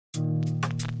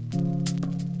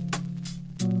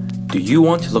Do you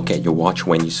want to look at your watch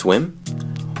when you swim?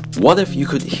 What if you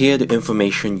could hear the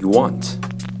information you want?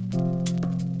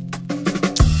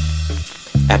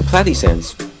 At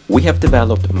Platysens, we have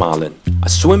developed Marlin, a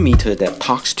swim meter that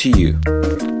talks to you.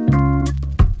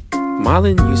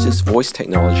 Marlin uses voice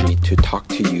technology to talk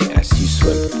to you as you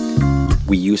swim.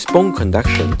 We use bone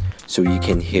conduction so you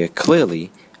can hear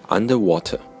clearly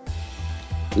underwater.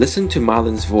 Listen to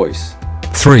Marlin's voice.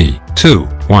 3, 2,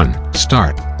 1,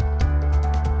 start.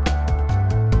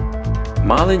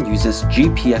 Marlin uses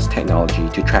GPS technology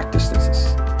to track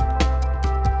distances.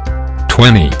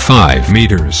 25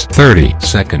 meters, 30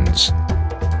 seconds.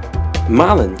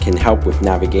 Marlin can help with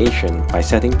navigation by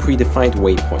setting predefined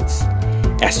waypoints.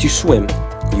 As you swim,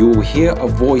 you will hear a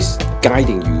voice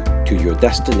guiding you to your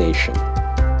destination.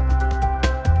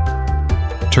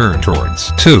 Turn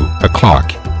towards 2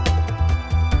 o'clock.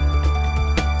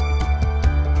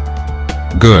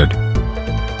 Good.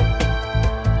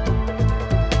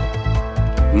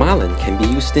 Marlin can be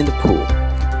used in the pool.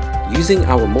 Using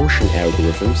our motion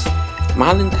algorithms,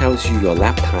 Marlin tells you your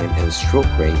lap time and stroke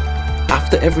rate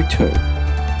after every turn.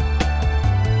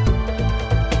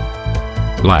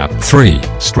 Lap 3,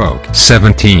 stroke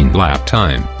 17, lap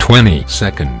time 20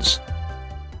 seconds.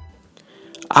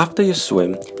 After your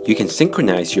swim, you can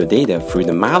synchronize your data through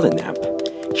the Marlin app.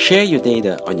 Share your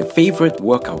data on your favorite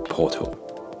workout portal.